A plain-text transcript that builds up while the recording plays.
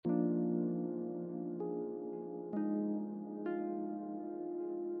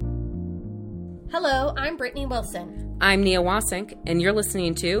Hello, I'm Brittany Wilson. I'm Nia Wasink, and you're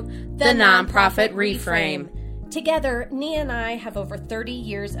listening to The Nonprofit Reframe. Together, Nia and I have over 30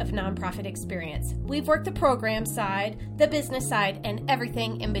 years of nonprofit experience. We've worked the program side, the business side, and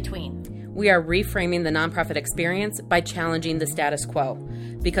everything in between. We are reframing the nonprofit experience by challenging the status quo,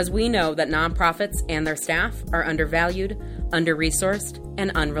 because we know that nonprofits and their staff are undervalued, under-resourced,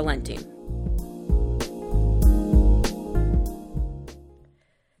 and unrelenting.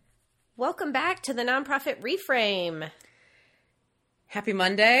 Welcome back to the Nonprofit Reframe. Happy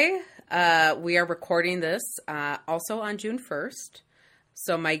Monday. We are recording this also on June 1st.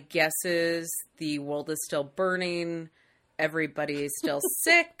 So my guess is the world is still burning, everybody's still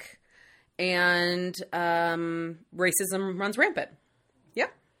sick, and racism runs rampant.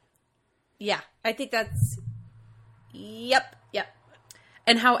 Yep. Yeah, I think that's... Yep.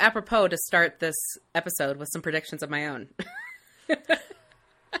 And how apropos to start this episode with some predictions of my own.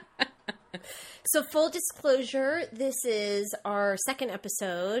 So full disclosure, this is our second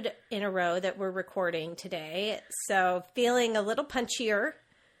episode in a row that we're recording today. So feeling a little punchier.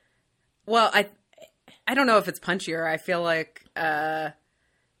 Well, I don't know if it's punchier. I feel like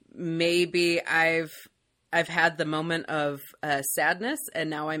maybe I've had the moment of sadness and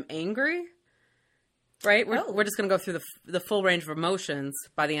now I'm angry. Right? We're just going to go through the full range of emotions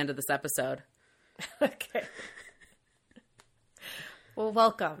by the end of this episode. Okay. Well,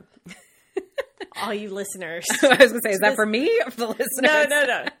 welcome. All you listeners. I was going to say, is that for me or for the listeners?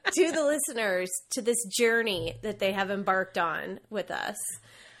 No. To the listeners, to this journey that they have embarked on with us.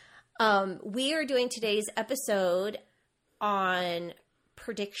 We are doing today's episode on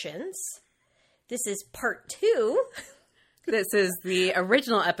predictions. This is part 2. This is the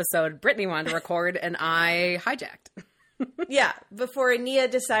original episode Brittany wanted to record, and I hijacked. Yeah, before Nia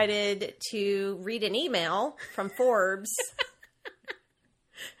decided to read an email from Forbes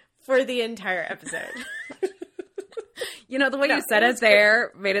for the entire episode. You know, the way you said it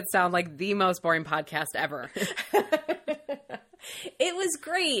there made it sound like the most boring podcast ever. It was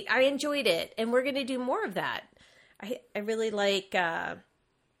great. I enjoyed it. And we're going to do more of that. I really like, I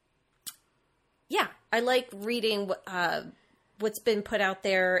like reading what's been put out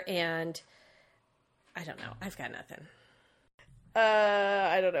there. And I don't know. I've got nothing.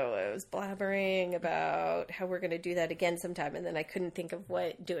 I don't know. I was blabbering about how we're going to do that again sometime, and then I couldn't think of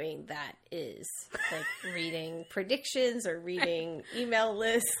what doing that is. Like reading predictions or reading email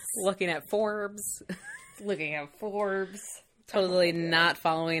lists. Looking at Forbes. Totally not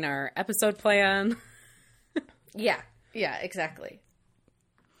following our episode plan. Yeah, exactly.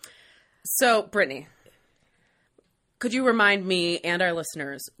 So, Brittany, could you remind me and our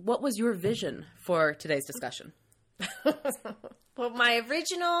listeners, what was your vision for today's discussion? Well, my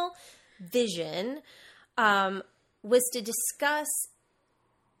original vision was to discuss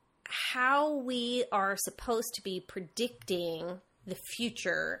how we are supposed to be predicting the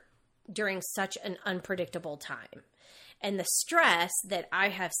future during such an unpredictable time. And the stress that I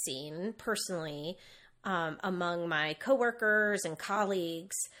have seen personally among my coworkers and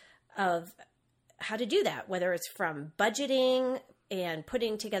colleagues of how to do that, whether it's from budgeting and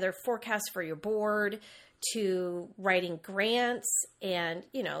putting together forecasts for your board to writing grants, and,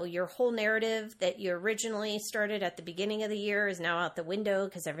 you know, your whole narrative that you originally started at the beginning of the year is now out the window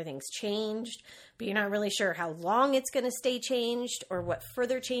because everything's changed, but you're not really sure how long it's going to stay changed or what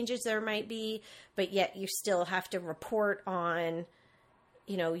further changes there might be, but yet you still have to report on,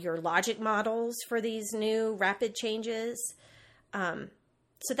 you know, your logic models for these new rapid changes.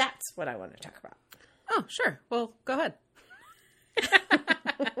 So that's what I want to talk about. Oh, sure. Well, go ahead.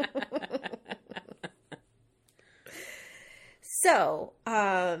 So,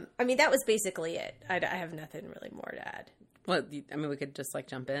 I mean, that was basically it. I have nothing really more to add. Well, I mean, we could just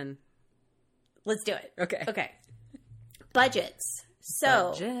jump in. Let's do it. Okay. Budgets.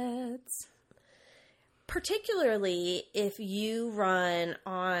 So, Budgets. Particularly if you run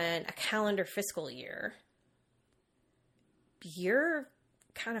on a calendar fiscal year, you're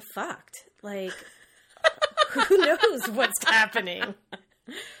kind of fucked. Like, who knows what's happening?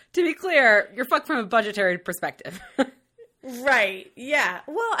 To be clear, you're fucked from a budgetary perspective. Right. Yeah.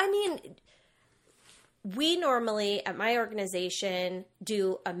 Well, I mean, we normally at my organization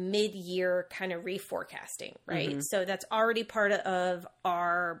do a mid-year kind of reforecasting, right? Mm-hmm. So that's already part of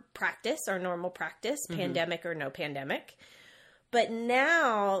our practice, our normal practice, pandemic or no pandemic. But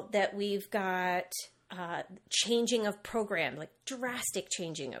now that we've got changing of program, like drastic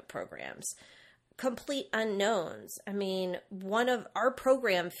changing of programs, complete unknowns. I mean, one of our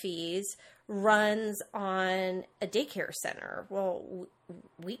program fees runs on a daycare center. Well,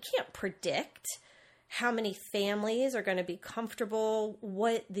 we can't predict how many families are going to be comfortable,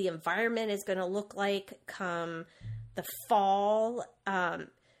 what the environment is going to look like come the fall.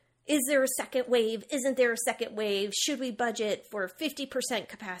 Is there a second wave? Isn't there a second wave? Should we budget for 50%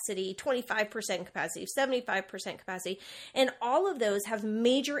 capacity, 25% capacity, 75% capacity? And all of those have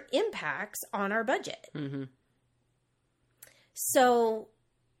major impacts on our budget. Mm-hmm. So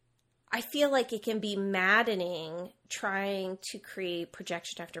I feel like it can be maddening trying to create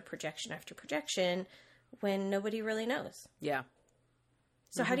projection after projection after projection when nobody really knows. Yeah.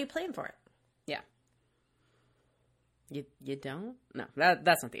 So how do you plan for it? Yeah. You don't? No,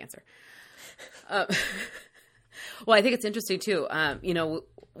 that's not the answer. Well, I think it's interesting too.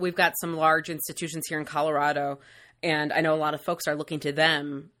 We've got some large institutions here in Colorado, and I know a lot of folks are looking to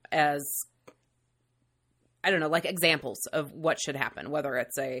them as, I don't know, like examples of what should happen, whether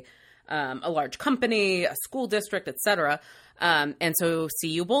it's a large company, a school district, et cetera. And so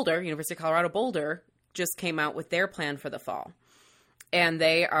CU Boulder, University of Colorado Boulder, just came out with their plan for the fall. And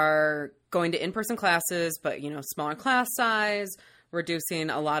they are going to in-person classes, but, smaller class size, reducing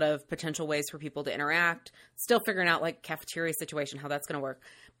a lot of potential ways for people to interact, still figuring out like cafeteria situation, how that's going to work.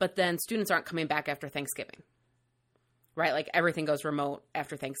 But then students aren't coming back after Thanksgiving, right? Like everything goes remote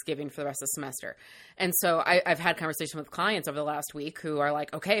after Thanksgiving for the rest of the semester. And so I've had conversations with clients over the last week who are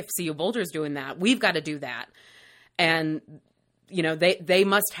like, okay, if CU Boulder's doing that, we've got to do that. And, they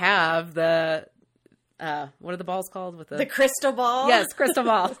must have the, what are the balls called? With the crystal ball? Yes, crystal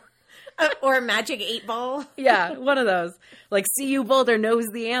ball. Or a magic 8-ball? Yeah, one of those. Like CU Boulder knows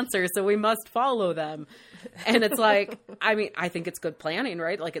the answer, so we must follow them. And it's like, I think it's good planning,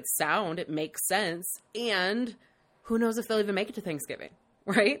 right? Like it's sound, it makes sense. And who knows if they'll even make it to Thanksgiving,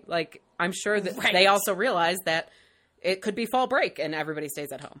 right? Like I'm sure that they also realize that it could be fall break and everybody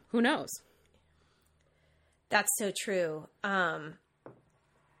stays at home. Who knows? That's so true. And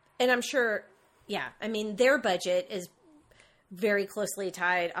I'm sure, their budget is very closely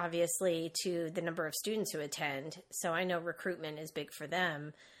tied, obviously, to the number of students who attend. So I know recruitment is big for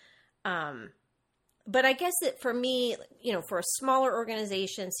them. But I guess that for me, for a smaller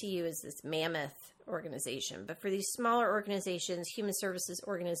organization, CU is this mammoth organization. But for these smaller organizations, human services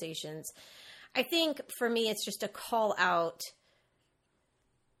organizations, I think for me, it's just a call out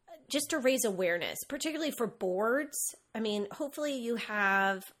just to raise awareness, particularly for boards. Hopefully you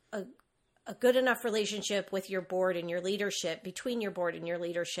have a good enough relationship with your board and your leadership, between your board and your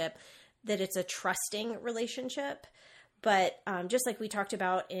leadership, that it's a trusting relationship. But just like we talked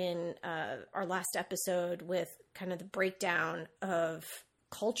about in our last episode with kind of the breakdown of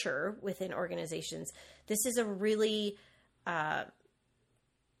culture within organizations, this is a really, what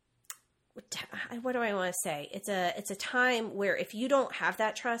do I want to say? It's a time where if you don't have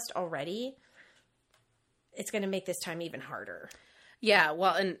that trust already, it's going to make this time even harder. Yeah,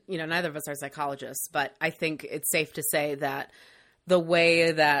 well, and, neither of us are psychologists, but I think it's safe to say that the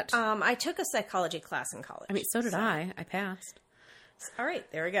way that... I took a psychology class in college. So did I. I passed. All right,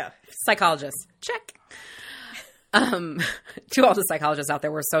 there we go. Psychologist. Check. To all the psychologists out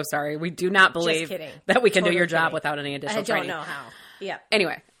there, we're so sorry. We do not believe that we can do your job without any additional training. I don't know how. Yeah.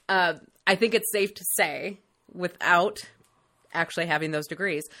 Anyway, I think it's safe to say, without actually having those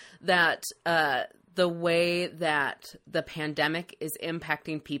degrees, that... the way that the pandemic is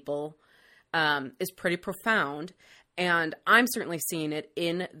impacting people is pretty profound. And I'm certainly seeing it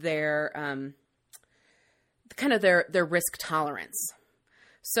in their kind of their risk tolerance.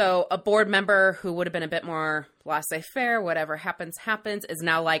 So a board member who would have been a bit more laissez-faire, whatever happens, is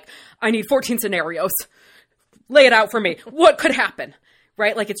now like, I need 14 scenarios. Lay it out for me. What could happen?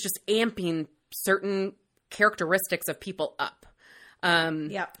 Right? Like it's just amping certain characteristics of people up.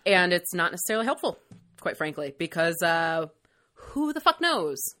 And it's not necessarily helpful, quite frankly, because who the fuck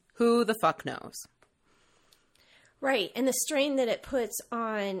knows? Who the fuck knows? Right. And the strain that it puts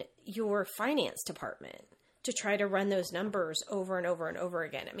on your finance department to try to run those numbers over and over and over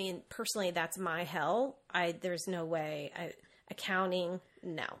again. Personally, that's my hell. There's no way. Accounting,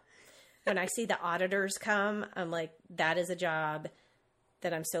 no. When I see the auditors come, I'm like, that is a job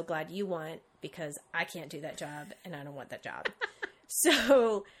that I'm so glad you want, because I can't do that job and I don't want that job.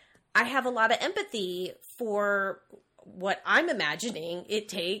 So I have a lot of empathy for what I'm imagining it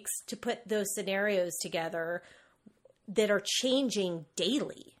takes to put those scenarios together that are changing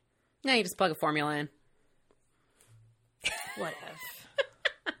daily. No, you just plug a formula in. What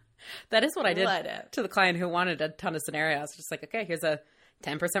if? That is what I did to the client who wanted a ton of scenarios. Just like, okay, here's a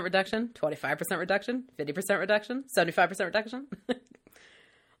 10% reduction, 25% reduction, 50% reduction, 75% reduction.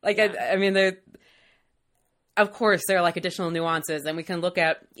 of course, there are like additional nuances, and we can look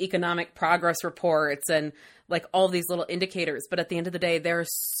at economic progress reports and like all these little indicators. But at the end of the day, there are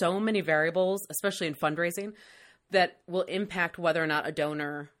so many variables, especially in fundraising, that will impact whether or not a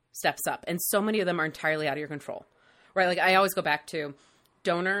donor steps up. And so many of them are entirely out of your control, right? Like I always go back to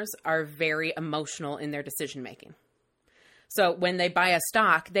donors are very emotional in their decision making. So when they buy a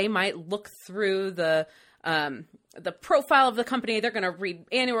stock, they might look through the profile of the company. They're going to read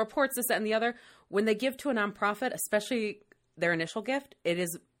annual reports, this, that, and the other. When they give to a nonprofit, especially their initial gift,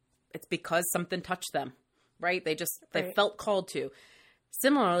 it's because something touched them, right? They felt called to.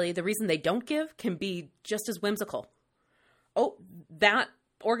 Similarly, the reason they don't give can be just as whimsical. Oh, that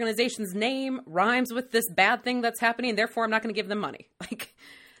organization's name rhymes with this bad thing that's happening, therefore I'm not going to give them money. Like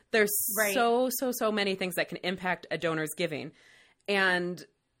there's so many things that can impact a donor's giving. And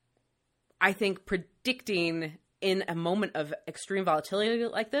I think predicting in a moment of extreme volatility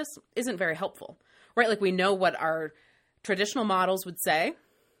like this isn't very helpful, right? Like we know what our traditional models would say,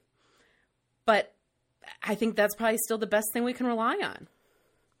 but I think that's probably still the best thing we can rely on.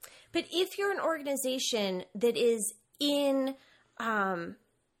 But if you're an organization that is in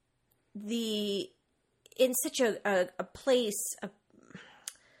such a place of,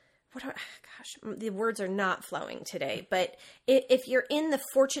 the words are not flowing today, but if you're in the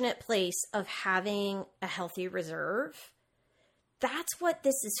fortunate place of having a healthy reserve, that's what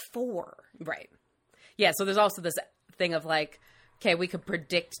this is for. Right. Yeah. So there's also this thing of like, okay, we could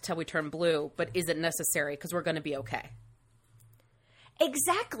predict till we turn blue, but is it necessary? Because we're going to be okay.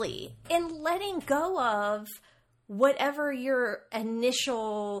 Exactly. And letting go of whatever your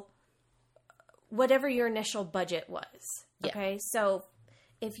initial budget was. Okay. Yeah. So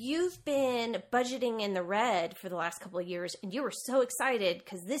if you've been budgeting in the red for the last couple of years and you were so excited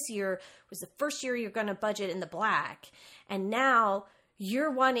because this year was the first year you're going to budget in the black, and now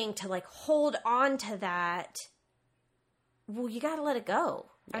you're wanting to like hold on to that, well, you got to let it go.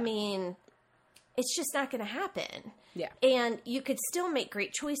 Yeah. I mean, it's just not going to happen. Yeah. And you could still make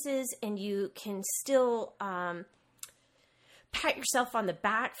great choices, and you can still pat yourself on the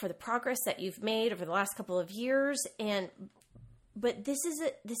back for the progress that you've made over the last couple of years. But this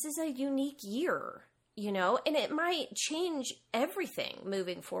is a unique year, you know, and it might change everything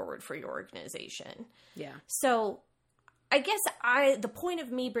moving forward for your organization. Yeah. So I guess the point of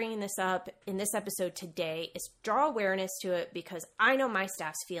me bringing this up in this episode today is draw awareness to it, because I know my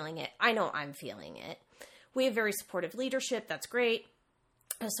staff's feeling it. I know I'm feeling it. We have very supportive leadership. That's great.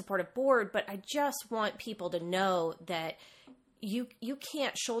 A supportive board. But I just want people to know that you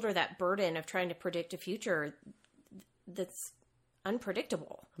can't shoulder that burden of trying to predict a future that's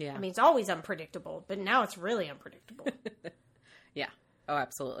unpredictable. Yeah. I mean, it's always unpredictable, but now it's really unpredictable. Yeah. Oh,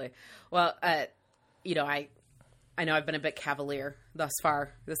 absolutely. Well, you know, I know I've been a bit cavalier thus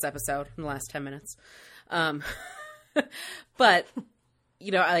far this episode in the last 10 minutes. But,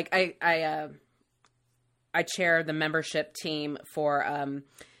 you know, like I chair the membership team for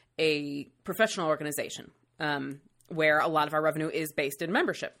a professional organization where a lot of our revenue is based in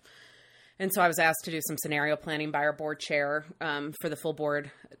membership. And so I was asked to do some scenario planning by our board chair for the full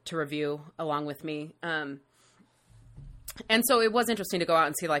board to review along with me. And so it was interesting to go out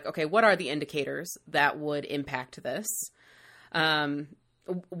and see, like, okay, what are the indicators that would impact this?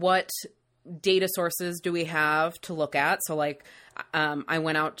 What data sources do we have to look at? So, like, I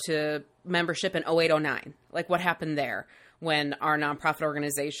went out to membership in 0809. Like, what happened there when our nonprofit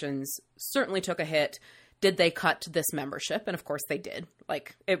organizations certainly took a hit? Did they cut this membership? And of course they did.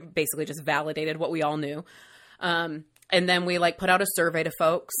 Like, it basically just validated what we all knew. And then we like put out a survey to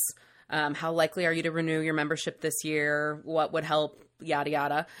folks. How likely are you to renew your membership this year? What would help? Yada,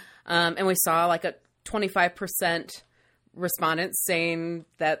 yada. And we saw like a 25% respondents saying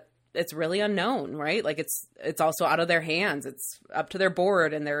that it's really unknown, right? Like it's also out of their hands. It's up to their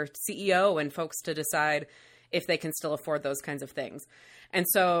board and their CEO and folks to decide if they can still afford those kinds of things. And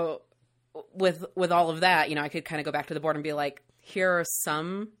so with all of that, you know, I could kind of go back to the board and be like, here are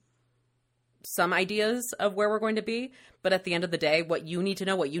some ideas of where we're going to be. But at the end of the day, what you need to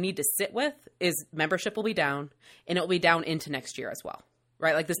know, what you need to sit with is membership will be down, and it will be down into next year as well,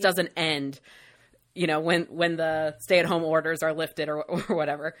 right? Like this doesn't end, you know, when the stay-at-home orders are lifted or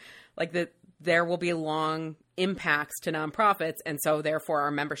whatever. Like there will be long impacts to nonprofits, and so therefore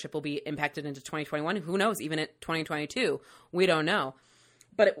our membership will be impacted into 2021. Who knows? Even at 2022, we don't know.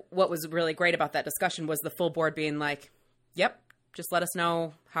 But what was really great about that discussion was the full board being like, yep, just let us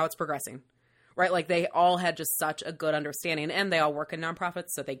know how it's progressing, right? Like they all had just such a good understanding, and they all work in nonprofits,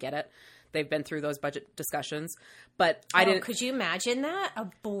 so they get it. They've been through those budget discussions, but I didn't. Could you imagine that? A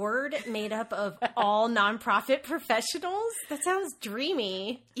board made up of all nonprofit professionals? That sounds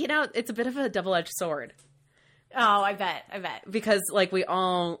dreamy. You know, it's a bit of a double-edged sword Oh, I bet. Because like we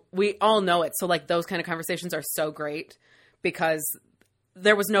all know it. So like those kind of conversations are so great because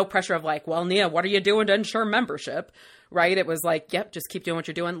there was no pressure of like, well, Nia, what are you doing to ensure membership? Right? It was like, yep, just keep doing what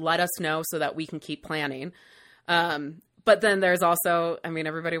you're doing. Let us know so that we can keep planning. But then there's also, I mean,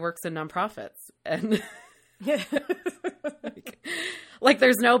 everybody works in nonprofits and like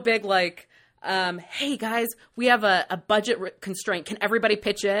there's no big like, hey guys, we have a budget constraint. Can everybody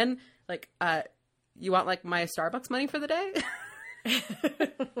pitch in? Like, you want like my Starbucks money for the day?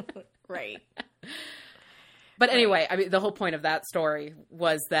 Right. But anyway, I mean, the whole point of that story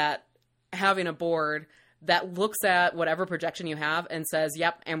was that having a board that looks at whatever projection you have and says,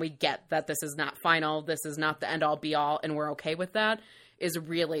 yep, and we get that this is not final, this is not the end all be all, and we're okay with that, is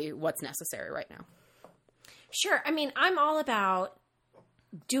really what's necessary right now. Sure. I mean, I'm all about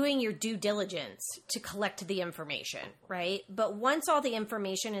doing your due diligence to collect the information, right? But once all the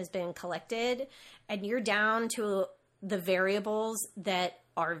information has been collected and you're down to the variables that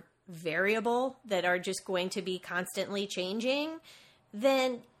are variable, that are just going to be constantly changing,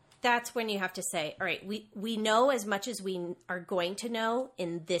 then that's when you have to say, all right, we know as much as we are going to know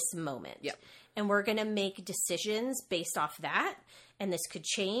in this moment. Yep. And we're going to make decisions based off that. And this could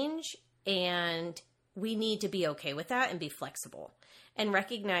change. And we need to be okay with that and be flexible. And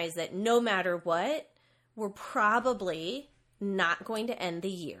recognize that no matter what, we're probably not going to end the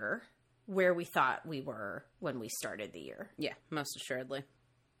year where we thought we were when we started the year. Yeah, most assuredly.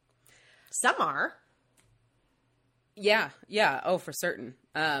 Some are. Yeah. Oh, for certain.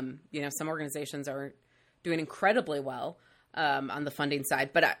 Some organizations are doing incredibly well on the funding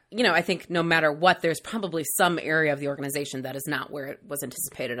side. But, I think no matter what, there's probably some area of the organization that is not where it was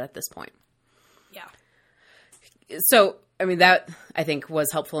anticipated at this point. Yeah. So, I mean, that I think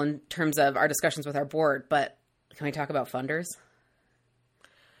was helpful in terms of our discussions with our board. But can we talk about funders?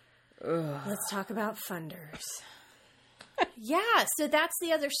 Ugh. Let's talk about funders. Yeah. So that's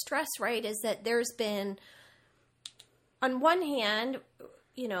the other stress, right? Is that there's been, on one hand,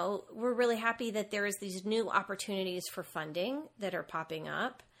 we're really happy that there's these new opportunities for funding that are popping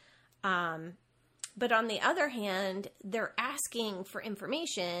up. But on the other hand, they're asking for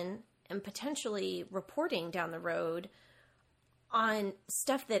information and potentially reporting down the road on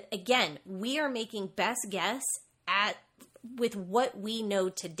stuff that, again, we are making best guess at with what we know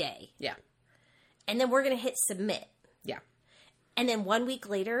today. Yeah. And then we're going to hit submit. Yeah. And then 1 week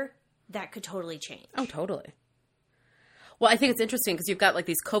later, that could totally change. Oh, totally. Well, I think it's interesting because you've got like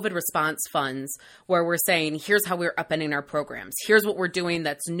these COVID response funds where we're saying, here's how we're upending our programs. Here's what we're doing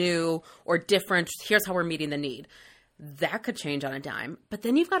that's new or different. Here's how we're meeting the need. That could change on a dime. But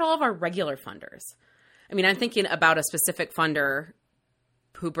then you've got all of our regular funders. I mean, I'm thinking about a specific funder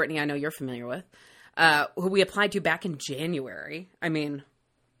who, Brittany, I know you're familiar with, who we applied to back in January. I mean,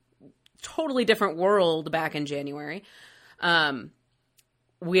 totally different world back in January.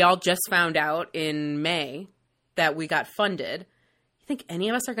 We all just found out in May that we got funded. You think any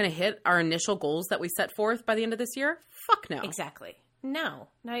of us are going to hit our initial goals that we set forth by the end of this year? Fuck no. Exactly. No,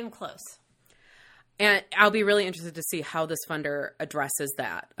 not even close. And I'll be really interested to see how this funder addresses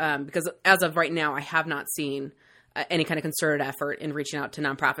that. Because as of right now, I have not seen any kind of concerted effort in reaching out to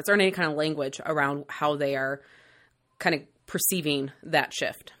nonprofits or any kind of language around how they are kind of perceiving that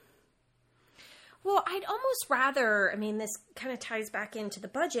shift. Well, I'd almost rather, this kind of ties back into the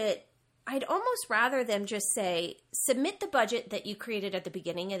budget. I'd almost rather them just say, submit the budget that you created at the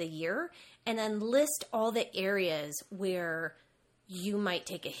beginning of the year and then list all the areas where you might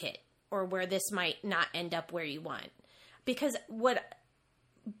take a hit or where this might not end up where you want. Because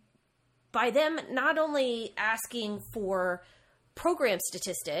by them not only asking for program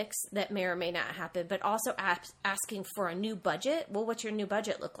statistics that may or may not happen, but also asking for a new budget. Well, what's your new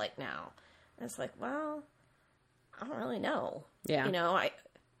budget look like now? And it's like, well, I don't really know. Yeah.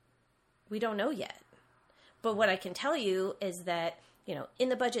 We don't know yet. But what I can tell you is that, in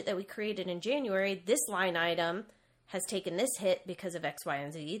the budget that we created in January, this line item has taken this hit because of X, Y,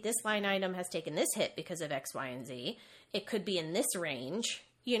 and Z. This line item has taken this hit because of X, Y, and Z. It could be in this range.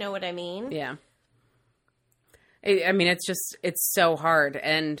 You know what I mean? Yeah. It's so hard.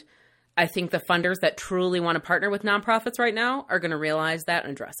 And I think the funders that truly want to partner with nonprofits right now are going to realize that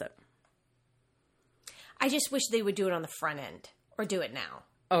and address it. I just wish they would do it on the front end or do it now.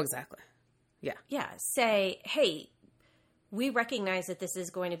 Oh, exactly. Yeah. Yeah. Say, hey, we recognize that this is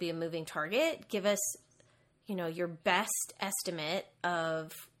going to be a moving target. Give us, your best estimate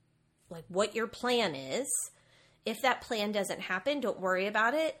of like what your plan is. If that plan doesn't happen, don't worry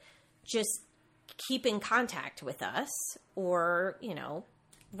about it. Just keep in contact with us or,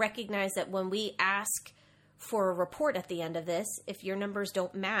 recognize that when we ask for a report at the end of this, if your numbers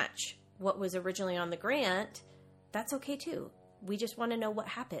don't match what was originally on the grant, that's okay too. We just want to know what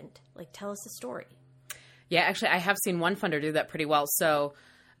happened. Like, tell us a story. Yeah, actually, I have seen one funder do that pretty well. So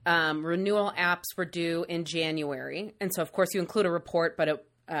renewal apps were due in January. And so, of course, you include a report, but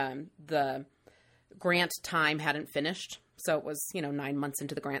the grant time hadn't finished. So it was, 9 months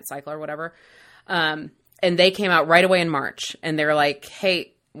into the grant cycle or whatever. And they came out right away in March. And they were like,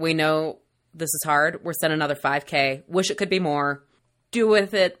 hey, we know this is hard. We're sending another 5K. Wish it could be more. Do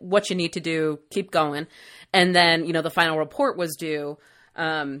with it what you need to do. Keep going. And then, the final report was due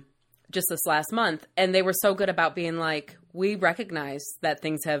just this last month. And they were so good about being like, we recognize that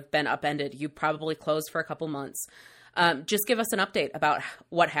things have been upended. You probably closed for a couple months. Just give us an update about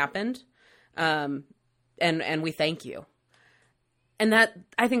what happened. And we thank you. And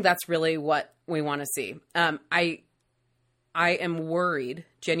I think that's really what we want to see. I am worried,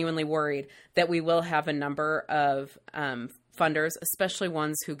 genuinely worried, that we will have a number of funders, especially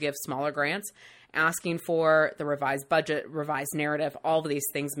ones who give smaller grants, asking for the revised budget, revised narrative, all of these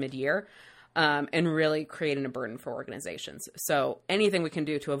things mid-year, and really creating a burden for organizations. So anything we can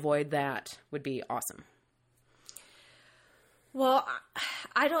do to avoid that would be awesome. Well,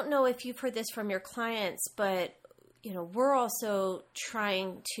 I don't know if you've heard this from your clients, but, we're also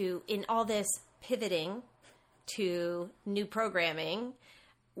trying to, in all this pivoting to new programming,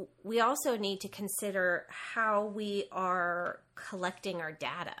 we also need to consider how we are collecting our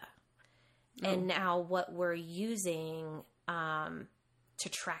data and now what we're using to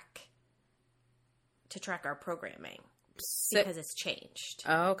track our programming because it's changed.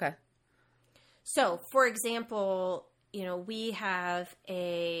 Oh, okay. So, for example, we have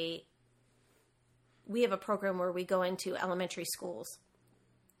a program where we go into elementary schools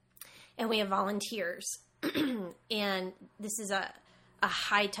and we have volunteers. And this is a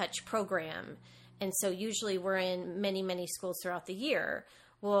high touch program. And so usually we're in many, many schools throughout the year.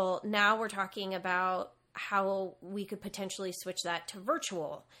 Well, now we're talking about how we could potentially switch that to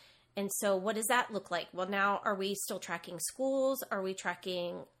virtual. And so what does that look like? Well, now are we still tracking schools? Are we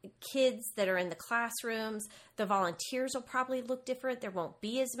tracking kids that are in the classrooms? The volunteers will probably look different. There won't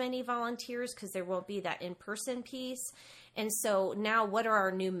be as many volunteers because there won't be that in-person piece. And so now what are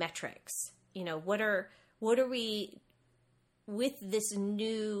our new metrics? What are we, with this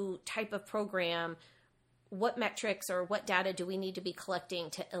new type of program, what metrics or what data do we need to be collecting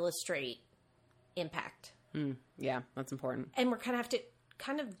to illustrate impact? Yeah, that's important. And we're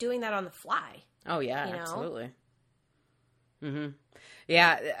kind of doing that on the fly. Oh yeah, absolutely. Mm-hmm.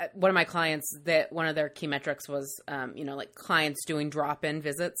 Yeah, one of my clients, that one of their key metrics was, like clients doing drop-in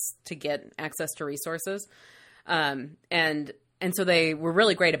visits to get access to resources, and so they were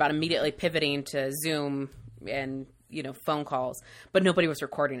really great about immediately pivoting to Zoom and phone calls, but nobody was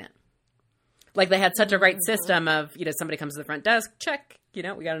recording it. Like they had such a great system of somebody comes to the front desk, check, we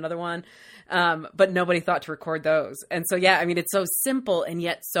got another one. But nobody thought to record those. And so, yeah, I mean, it's so simple and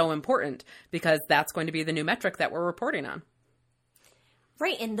yet so important because that's going to be the new metric that we're reporting on.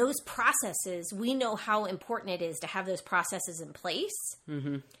 Right. And those processes, we know how important it is to have those processes in place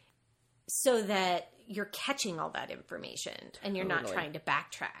so that you're catching all that information and you're not trying to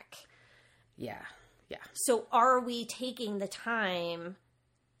backtrack. Yeah. Yeah. So are we taking the time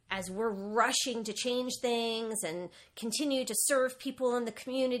as we're rushing to change things and continue to serve people in the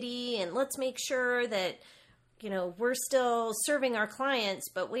community, and let's make sure that, we're still serving our clients,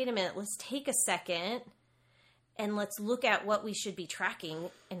 but wait a minute, let's take a second and let's look at what we should be tracking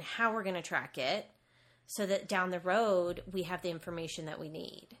and how we're going to track it so that down the road we have the information that we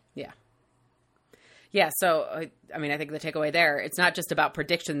need. Yeah. Yeah. So, I mean, I think the takeaway there, it's not just about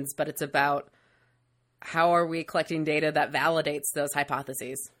predictions, but it's about how are we collecting data that validates those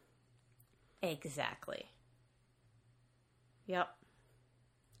hypotheses? Exactly. Yep.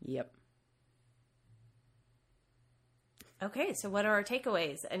 Okay, so what are our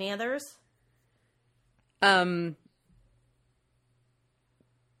takeaways? Any others?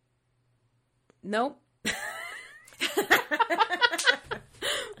 Nope.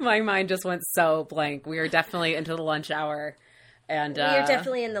 My mind just went so blank. We are definitely into the lunch hour. And we are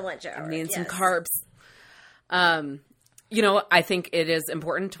definitely in the lunch hour. I'm needing some carbs. I think it is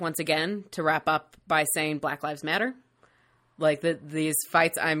important, once again, to wrap up by saying Black Lives Matter. Like these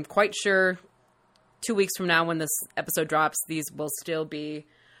fights, I'm quite sure 2 weeks from now when this episode drops, these will still be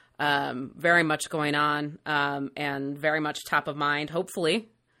very much going on and very much top of mind, hopefully.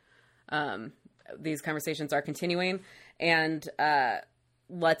 These conversations are continuing. And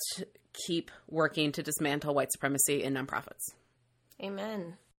let's keep working to dismantle white supremacy in nonprofits.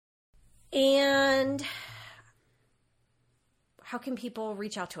 Amen. And how can people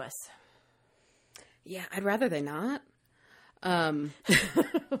reach out to us? Yeah, I'd rather they not.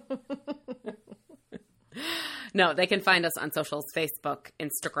 No, they can find us on socials, Facebook,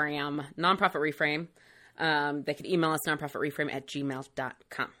 Instagram, Nonprofit Reframe. They can email us,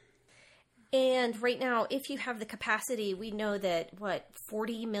 nonprofitreframe@gmail.com. And right now, if you have the capacity, we know that,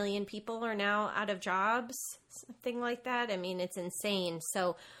 40 million people are now out of jobs, something like that. I mean, it's insane.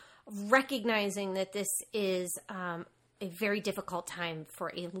 So recognizing that this is a very difficult time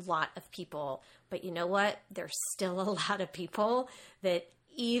for a lot of people. But you know what? There's still a lot of people that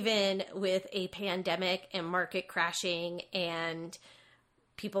even with a pandemic and market crashing and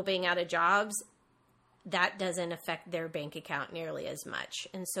people being out of jobs, that doesn't affect their bank account nearly as much.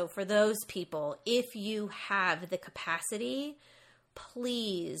 And so for those people, if you have the capacity,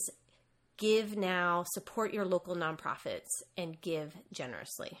 please give now, support your local nonprofits, and give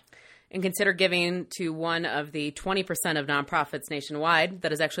generously. And consider giving to one of the 20% of nonprofits nationwide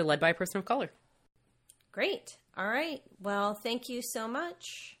that is actually led by a person of color. Great. All right. Well, thank you so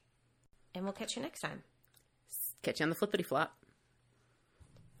much. And we'll catch you next time. Catch you on the flippity flop.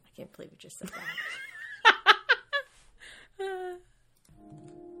 I can't believe you just said that.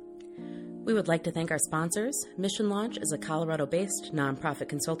 We would like to thank our sponsors. Mission Launch is a Colorado-based nonprofit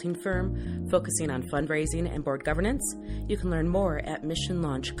consulting firm focusing on fundraising and board governance. You can learn more at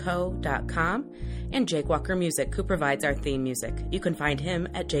missionlaunchco.com. And Jake Walker Music, who provides our theme music. You can find him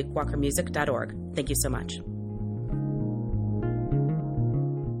at jakewalkermusic.org. Thank you so much.